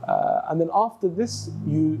 And then after this,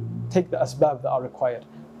 you take the asbab that are required.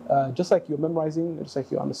 Just like you're memorizing, just like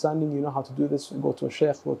you're understanding, you know how to do this, go to a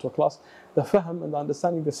shaykh, go to a class. The fahm and the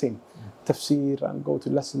understanding the same. Tafsir, and go to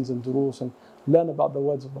lessons and durus and learn about the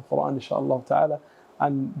words of the Quran, inshaAllah ta'ala.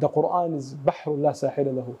 And the Quran is bahrul la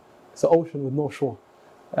sahila lahu. It's an ocean with no shore.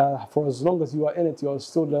 For as long as you are in it, you are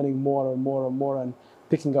still learning more and more and more and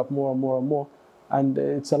picking up more and more and more. And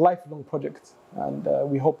it's a lifelong project. And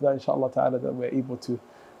we hope that, inshaAllah ta'ala, that we're able to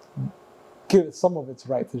give it some of its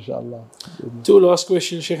right, inshallah. Two last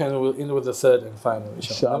questions, Sheikh, and we'll end with the third and final,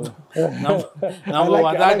 inshallah. Number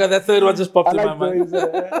one. I got that third one just popped in my mind.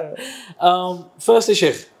 Firstly,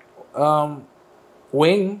 Sheikh,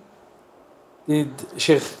 when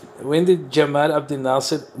did Jamal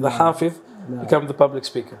Abdinasir, the Hafiz, become the public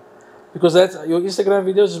speaker? Because your Instagram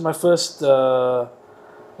videos is my first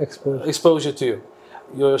exposure to you.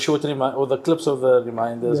 Your short or the clips of the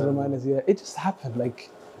reminders. The reminders, yeah. It just happened, like.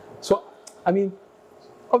 So, I mean,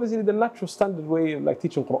 obviously the natural standard way of like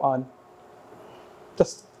teaching Quran,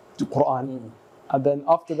 just do Quran. And then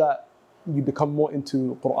after that, you become more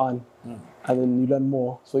into Quran. And then you learn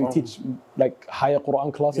more. So you teach like higher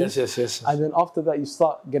Quran classes. Yes. And then after that, you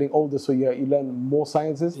start getting older. So you learn more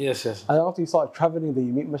sciences. Yes. And then after you start traveling, then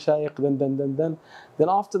you meet mashayikh. Then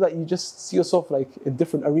after that, you just see yourself like in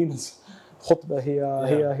different arenas. Khutbah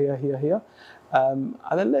here.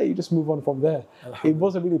 And then you just move on from there. It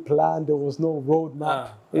wasn't really planned. There was no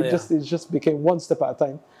roadmap. It just became one step at a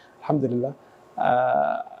time. Alhamdulillah.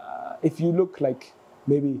 If you look like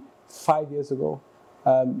maybe 5 years ago,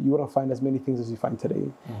 you wouldn't find as many things as you find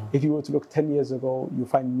today. If you were to look 10 years ago, you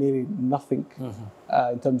find nearly nothing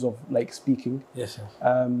in terms of like speaking. Yes, yes.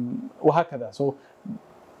 وهكذا. So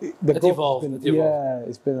the It growth evolved, has been, it evolved. yeah,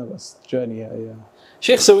 it's been a journey. Yeah.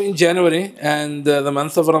 Sheikh, so in January, and the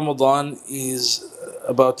month of Ramadan is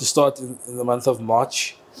about to start in the month of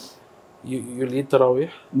March. You lead Taraweeh?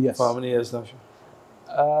 Yes. For how many years now?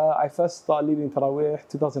 I first started leading Taraweeh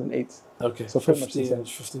 2008. Okay, So pretty much 15, the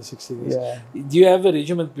 15, 16 years. Yeah. Do you have a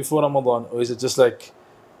regiment before Ramadan, or is it just like,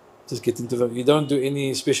 just get into them? You don't do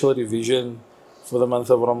any special revision for the month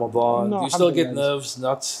of Ramadan? No, Do you still get alhamdulillah. nerves,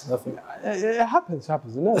 nuts, nothing? It happens.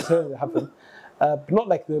 No, it certainly happens. But not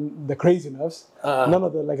like the crazy nerves. None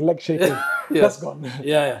of the like leg shaking. Yeah. That's gone.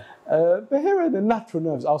 Yeah. But here are the natural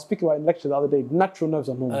nerves. I was speaking about in lecture the other day. Natural nerves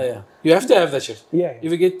are normal. Yeah. You have to have that, Sheikh. Yeah.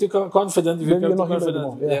 If you get too confident, if you Then become you're too not human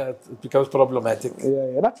confident, anymore, yeah. it becomes problematic.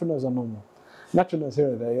 Yeah. Natural nerves are normal. Natural nerves here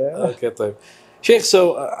and there. Yeah. Okay, type. Sheikh, so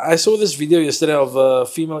I saw this video yesterday of a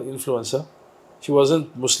female influencer. She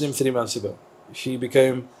wasn't Muslim 3 months ago. She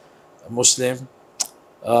became a Muslim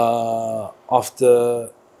after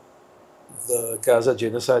the Gaza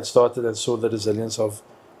genocide started and saw the resilience of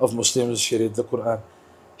Muslims. She read the Quran.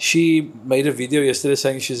 She made a video yesterday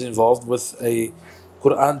saying she's involved with a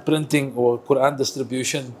Quran printing or Quran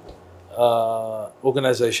distribution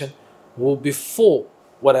organization who, before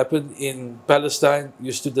what happened in Palestine,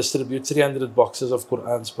 used to distribute 300 boxes of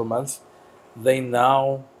Qurans per month. They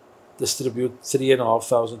now distribute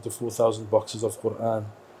 3,500 to 4,000 boxes of Quran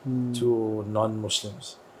to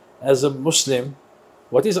non-Muslims. As a Muslim,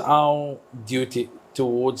 what is our duty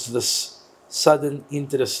towards this sudden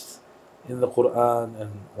interest in the Quran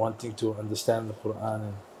and wanting to understand the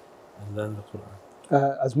Quran and learn the Quran?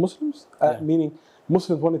 As Muslims, Yeah. meaning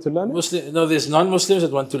Muslims wanting to learn it? No, there's non-Muslims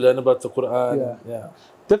that want to learn about the Quran. Yeah.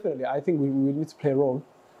 Definitely. I think we need to play a role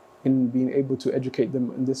in being able to educate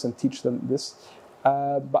them in this and teach them this.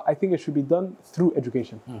 But I think it should be done through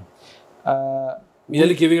education.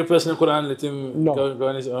 Merely giving a person a Quran, let him No, go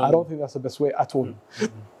on his own. I don't think that's the best way at all.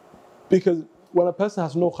 Because when a person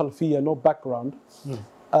has no khalfiyah, no background,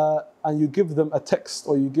 and you give them a text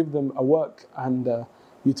or you give them a work and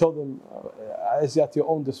you tell them as at your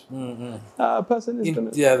own a person is going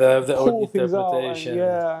to they have their pull own things out and,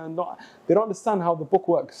 interpretation. they don't understand how the book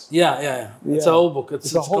works. Yeah. It's a whole book.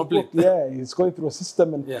 It's a whole complete. book. Yeah, it's going through a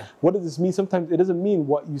system. And what does this mean? Sometimes it doesn't mean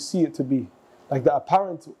what you see it to be. Like the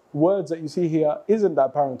apparent words that you see here isn't the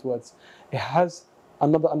apparent words. It has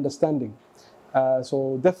another understanding.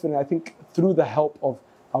 So definitely, I think through the help of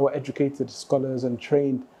our educated scholars and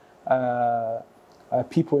trained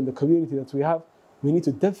people in the community that we have, we need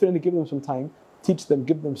to definitely give them some time, teach them,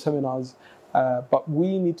 give them seminars. But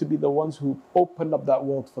we need to be the ones who open up that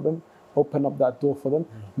world for them, open up that door for them,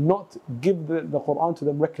 not give the Quran to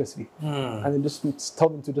them recklessly, and then just tell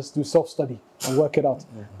them to just do self-study and work it out.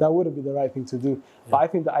 That wouldn't be the right thing to do. But I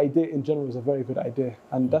think the idea in general is a very good idea.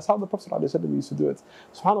 And that's how the Prophet ﷺ used to do it.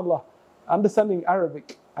 SubhanAllah, understanding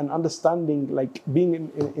Arabic and understanding, like being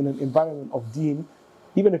in an environment of deen,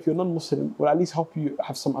 even if you're non-Muslim, will at least help you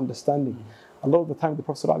have some understanding. A lot of the time the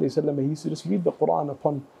Prophet ﷺ, he used to just read the Quran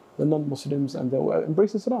upon the non-Muslims and they will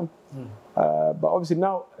embrace Islam. But obviously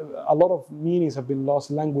now a lot of meanings have been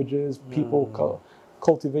lost, languages, people,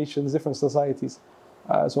 cultivations, different societies.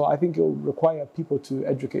 So I think it will require people to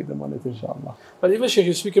educate them on it, inshallah. But even Sheikh,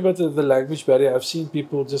 you speak about the language barrier. I've seen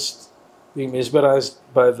people just being mesmerized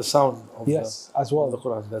by the sound of as well. the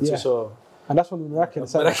Quran. That's also... And that's one of the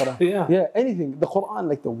miraculous inside the Quran. Yeah, anything. The Quran,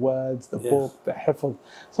 like the words, the book, the hifz.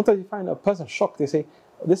 Sometimes you find a person shocked. They say,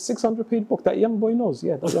 this 600-page book, that young boy knows.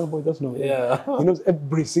 Yeah, that young boy does know. He knows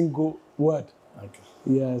every single word. Okay.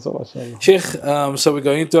 Yeah, so mashallah. Sheikh, so we're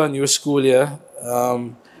going into a new school year.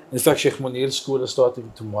 In fact, Sheikh Munir's school is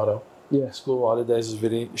starting tomorrow. Yeah. School holidays is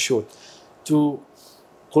very short. To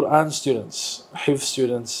Quran students, Hifz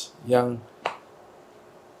students, young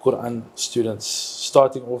Quran students,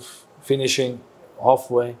 starting off, finishing,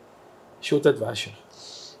 halfway, short advice.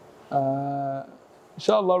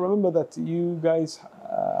 Inshallah, remember that you guys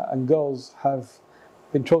and girls have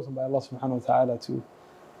been chosen by Allah subhanahu wa ta'ala to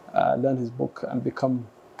learn His book and become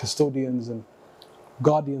custodians and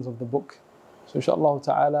guardians of the book. So inshallah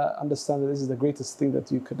ta'ala, understand that this is the greatest thing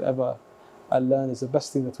that you could ever learn. It's the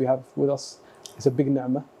best thing that we have with us. It's a big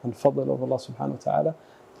ni'mah and fadl of Allah subhanahu wa ta'ala.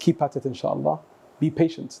 Keep at it, inshallah. Be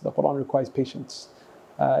patient. The Quran requires patience.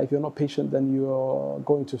 If you're not patient, then you're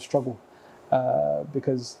going to struggle.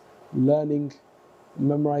 Because learning,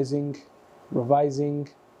 memorizing, revising,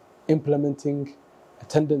 implementing,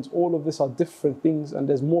 attendance, all of this are different things, and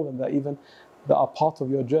there's more than that even. that are part of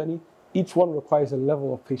your journey, each one requires a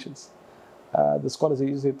level of patience. The scholars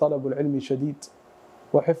used to say, طلب العلم شديد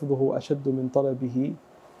وحفظه أشد من طلبه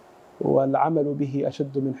والعمل به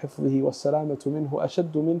أشد من حفظه والسلامة منه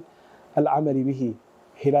أشد من العمل به.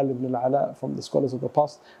 Hilal ibn al-Ala from the scholars of the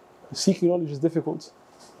past. Seeking knowledge is difficult,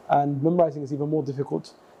 and memorizing is even more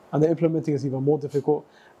difficult, and the implementing is even more difficult.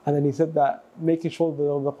 And then he said that making sure that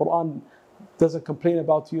the Quran doesn't complain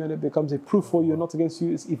about you and it becomes a proof for you and not against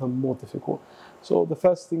you is even more difficult. So the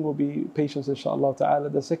first thing will be patience, inshallah ta'ala.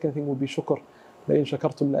 The second thing will be shukr. لَإِن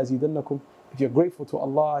شَكَرْتُمْ لَأَزِيدَنَّكُمْ. If you're grateful to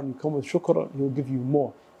Allah and you come with shukr, He will give you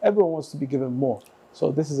more. Everyone wants to be given more.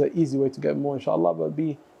 So this is an easy way to get more, inshallah, but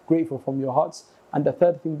be grateful from your hearts. And the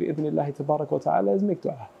third thing, bi'idhnillahi tabarak wa ta'ala, is make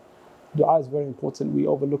dua. Dua is very important. We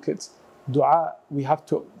overlook it. Dua, we have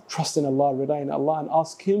to trust in Allah, rely on Allah, and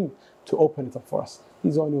ask Him to open it up for us.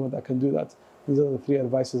 He's the only one that can do that. These are the three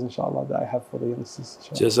advices, inshallah, that I have for the youngsters.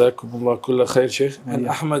 Jazakumullah kulla khair, Shaykh. And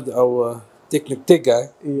Ahmed, our tech guy,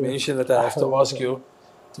 mentioned that I have to ask you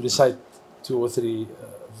to recite 2 or 3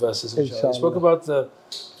 verses, inshallah. You spoke about the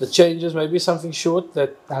changes, maybe something short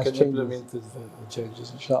that can implement the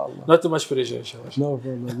changes, inshallah. Not too much pressure, inshallah. No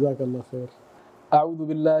problem. Jazakallah khair. أعوذ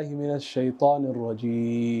بالله من الشيطان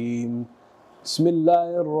الرجيم. بسم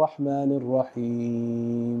الله الرحمن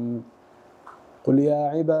الرحيم. قل يا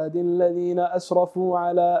عبادي الذين أسرفوا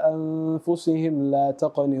على أنفسهم لا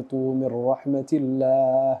تقنطوا من رحمة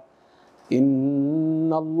الله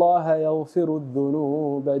إن الله يغفر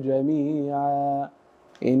الذنوب جميعا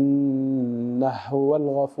إنه هو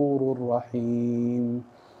الغفور الرحيم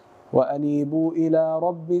وأنيبوا إلى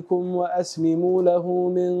ربكم وأسلموا له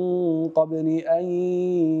من قبل أن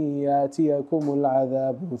يأتيكم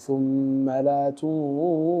العذاب ثم لا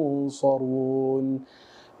تنصرون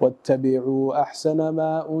واتبعوا أحسن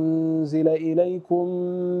ما أنزل إليكم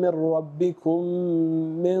من ربكم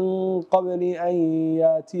من قبل أن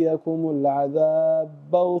يأتيكم العذاب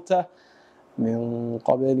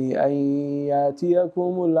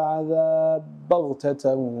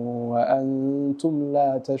بغتة وأنتم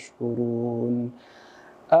لا تشعرون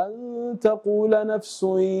أن تقول نفس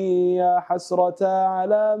يا حسرة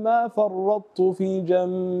على ما فرطت في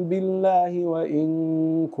جنب الله وإن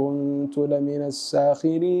كنت لمن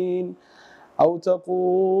الساخرين أو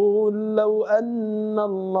تقول لو أن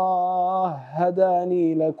الله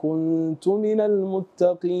هداني لكنت من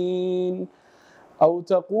المتقين أو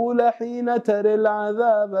تقول حين ترى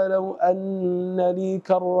العذاب لو أن لي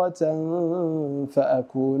كرة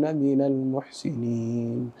فأكون من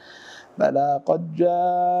المحسنين بلى قد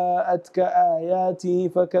جاءتك آياتي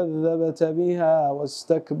فكذبت بها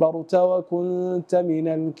واستكبرت وكنت من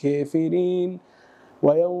الكافرين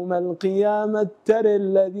ويوم القيامة ترى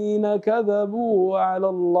الذين كذبوا على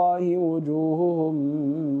الله وجوههم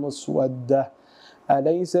مسودة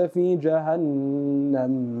أليس في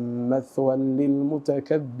جهنم مثوى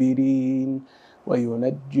للمتكبرين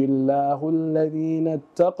وينجي الله الذين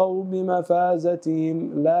اتقوا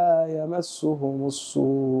بمفازتهم لا يمسهم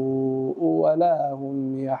السوء ولا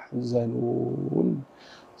هم يحزنون.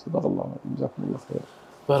 صدق الله. جزاكم الله خير.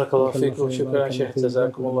 Barakallahu feekum, shukran Shaykh,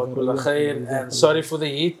 jazakumullah kulla khair, and sorry for the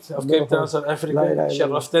heat of Cape Town, South Africa.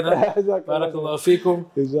 Sharaftana. Barakallahu feekum.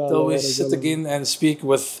 Till we sit again and speak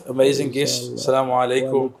with amazing guests. Assalamu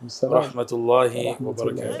alaikum wa rahmatullahi wa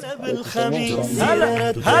barakatuh.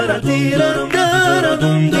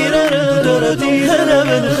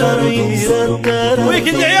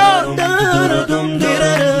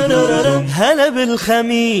 هلا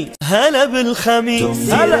بالخميس هلا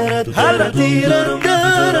بالخميس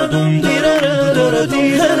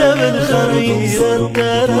هلا بالخميس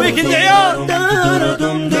ويكند عيال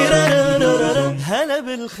هلا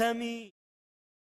بالخميس.